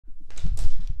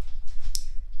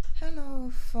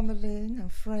family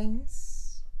and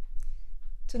friends.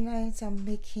 Tonight I'm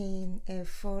making a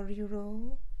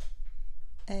riro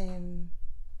and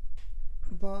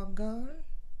bulgur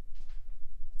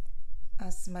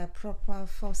as my proper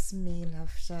first meal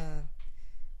after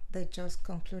they just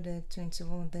concluded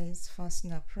 21 days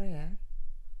fasting and prayer.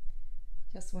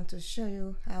 Just want to show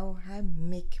you how I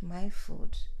make my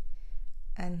food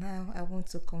and how I want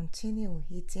to continue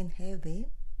eating healthy.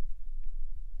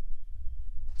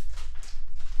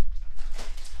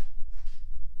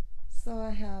 So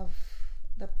I have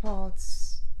the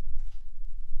pots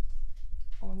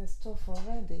on the stove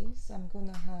already, so I'm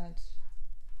gonna add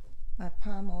my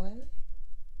palm oil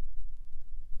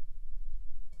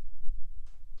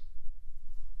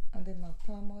and then my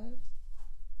palm oil.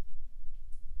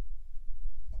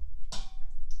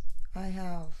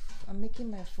 I'm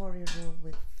making my eforiro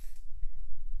with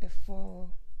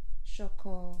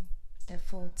shoko,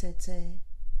 tete.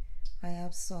 I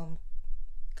have some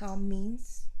cow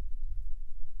meats,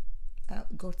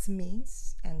 goat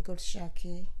meats and goat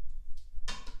shaki.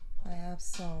 I have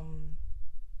some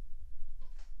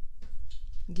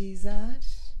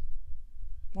gizzards,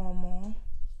 bonnet,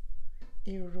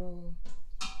 riro,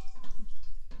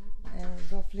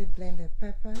 and roughly blended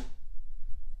pepper,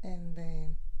 and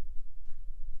then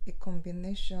a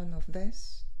combination of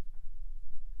this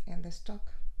and the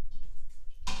stock.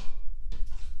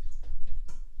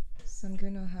 So I'm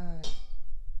going to add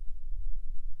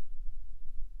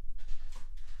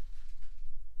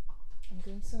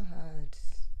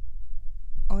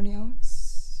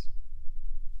onions,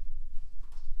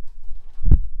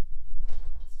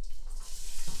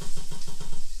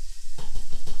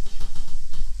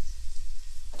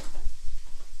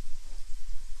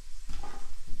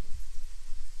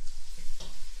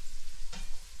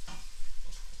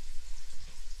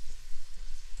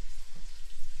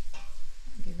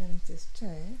 giving it a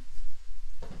stir.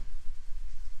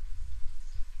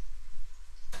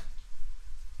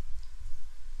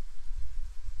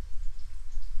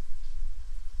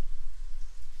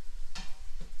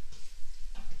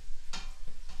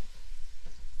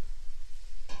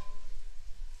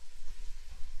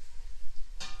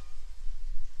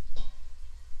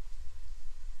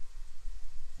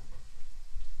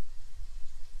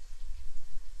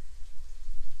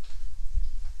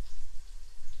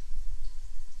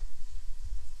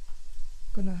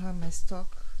 Gonna have my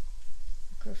stock,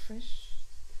 crayfish,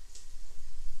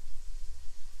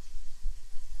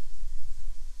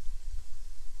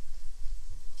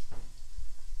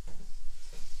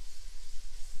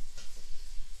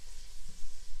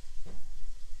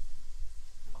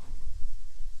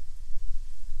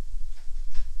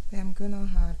 then I'm gonna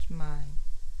add my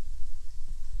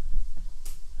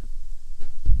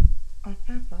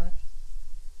pepper,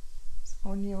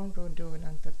 onion, rodo,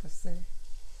 and tatase.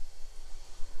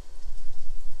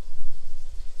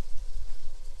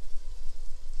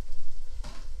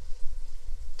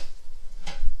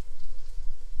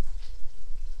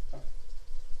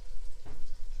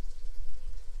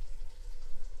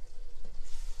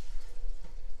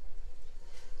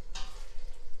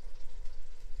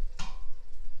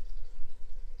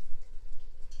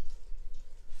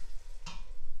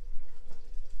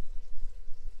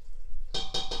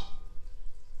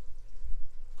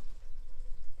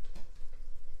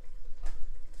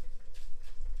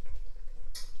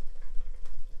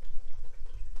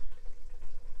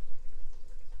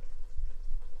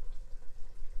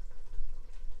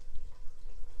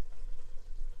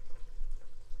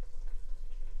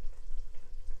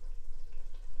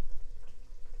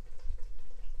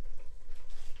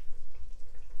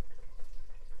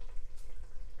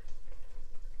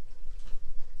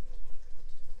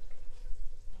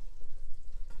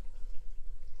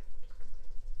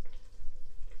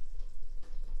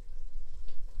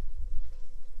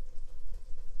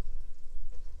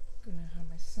 Gonna have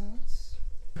my salt.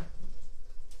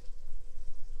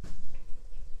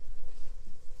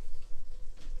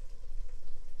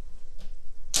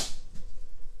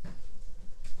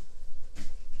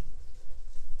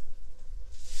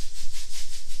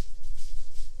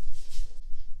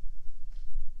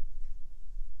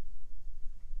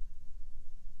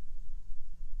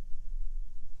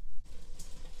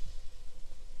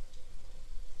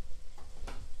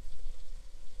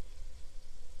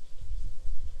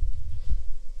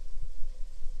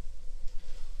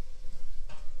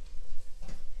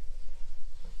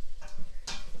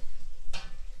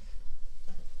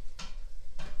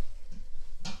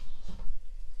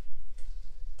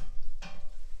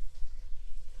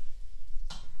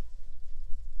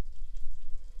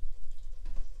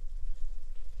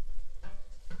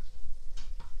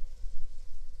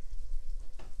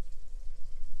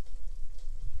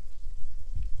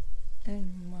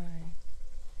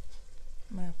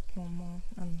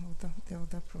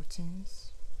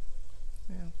 things.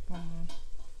 We have one more.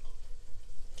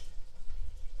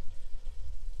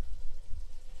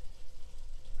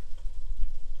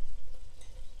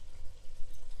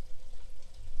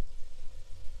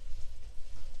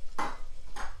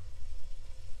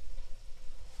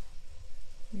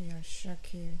 We have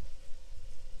shaki,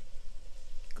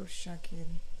 good shaki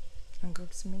and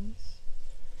goat's mince.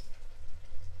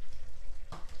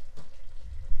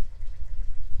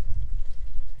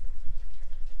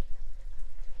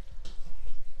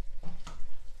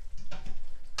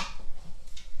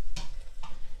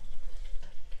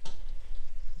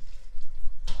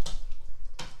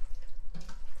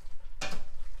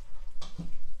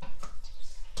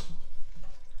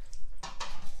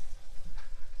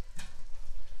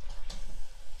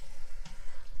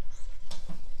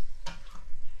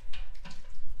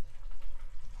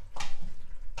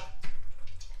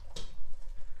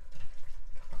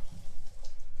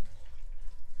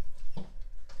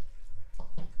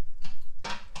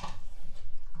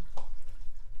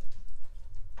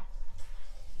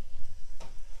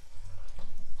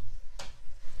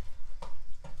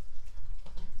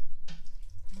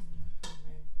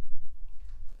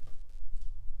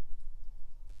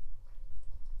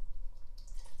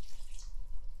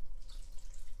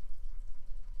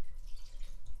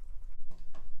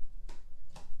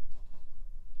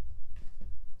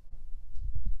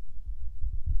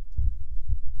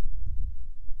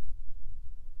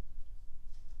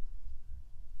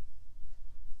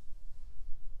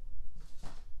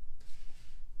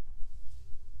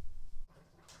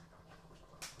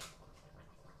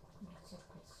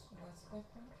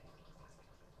 Pepper.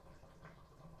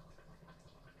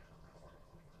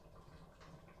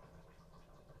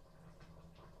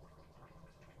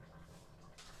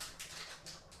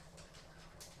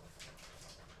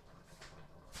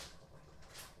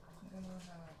 Then we'll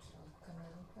have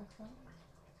Cameroon pepper.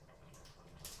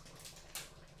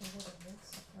 A little bit,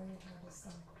 where you have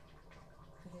some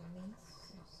for the mince,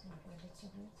 some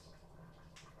vegetables.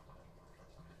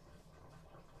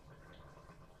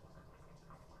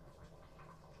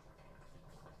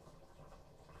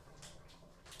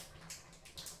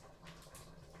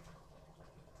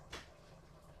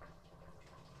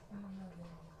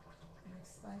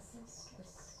 Spices.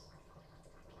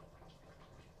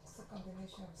 It's a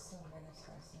combination of so many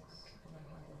spices. You don't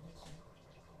have a little,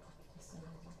 just a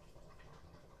little,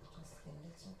 just a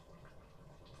little.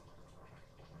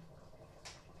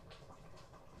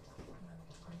 Now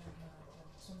we're gonna have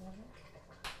turmeric,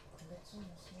 a little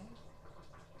as well.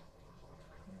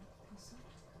 Yeah, this one.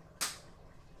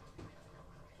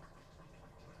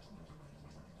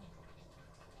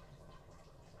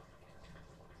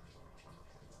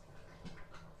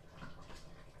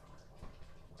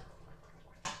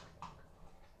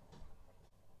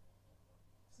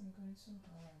 So I'm going to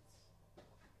add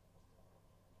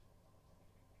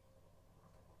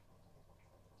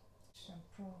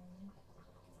shampoo,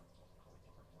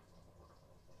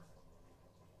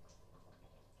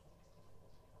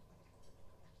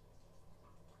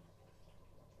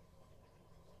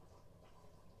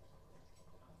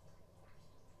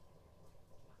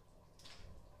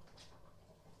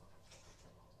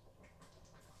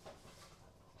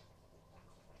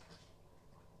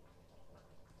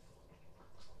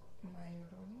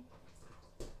 riro.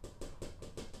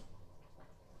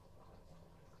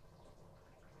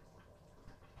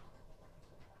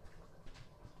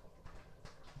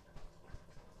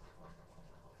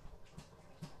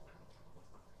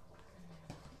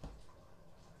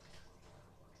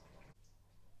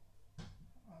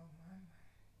 Oh my.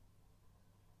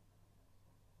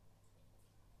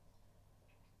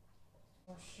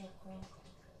 For shoko.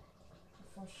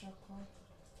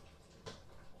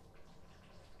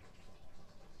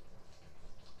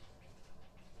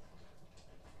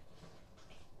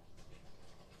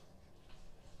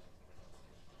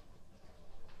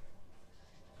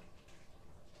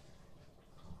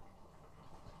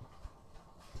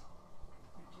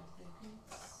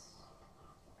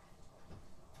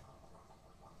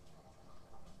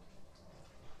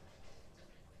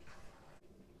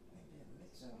 Maybe a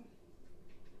little.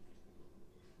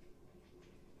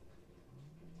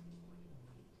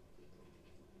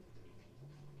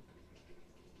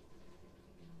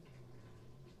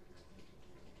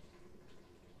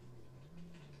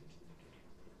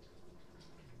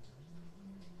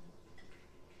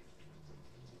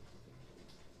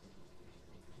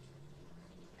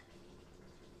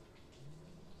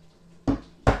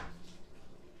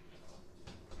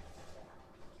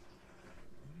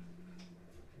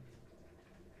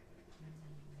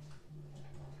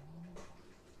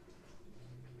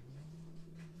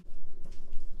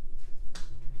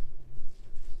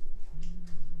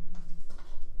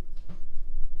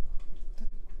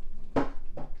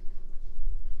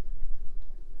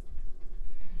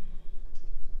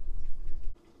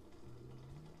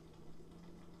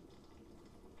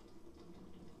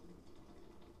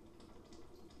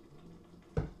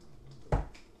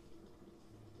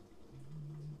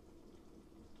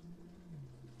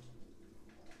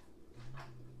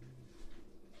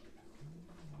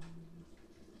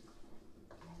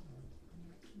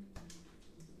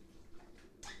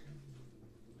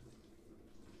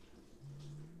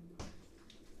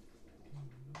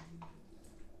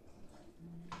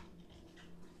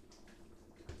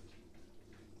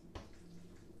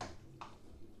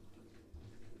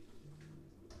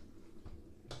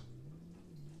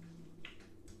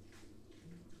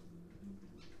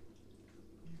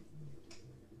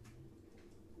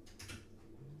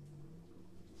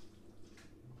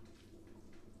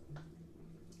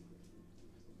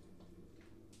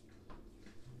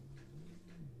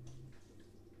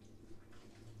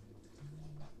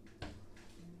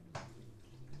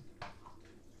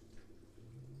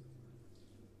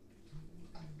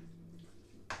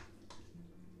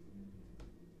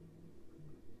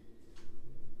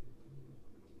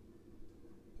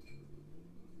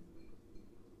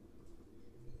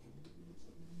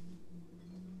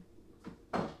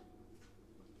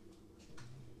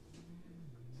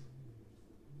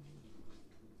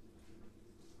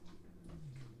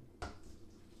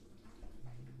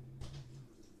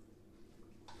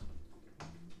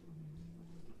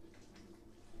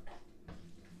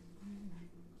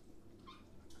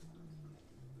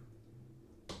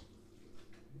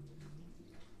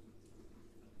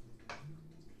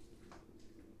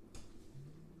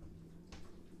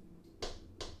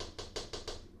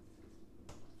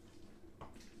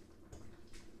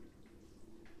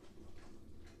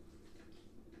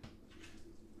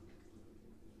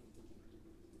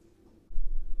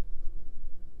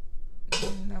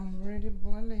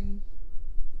 boiling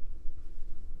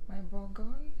my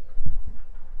bulgur.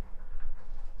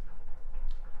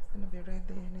 It's gonna be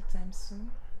ready anytime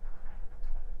soon.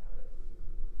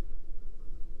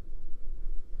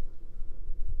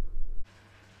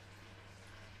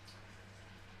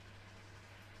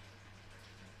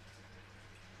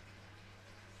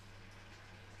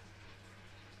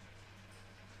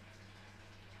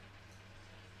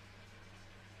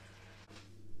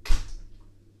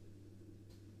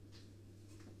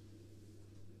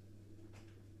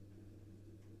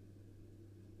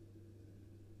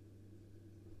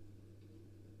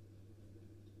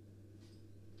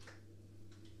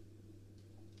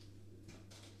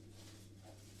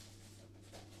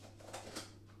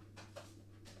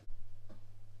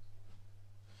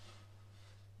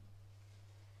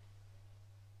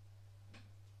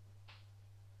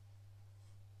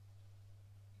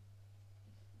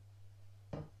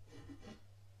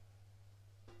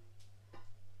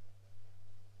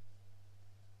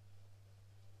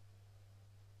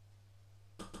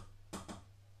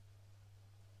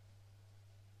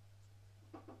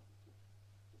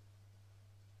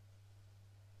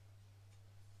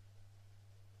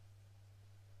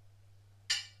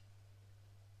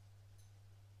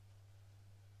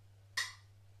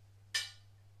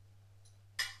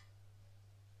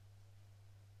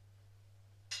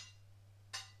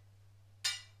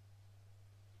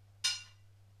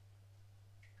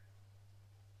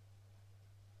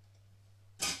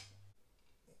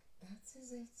 That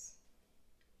is it.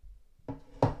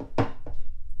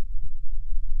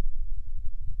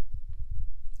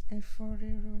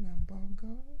 Eforiro and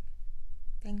bulgur.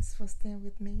 Thanks for staying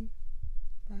with me.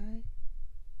 Bye.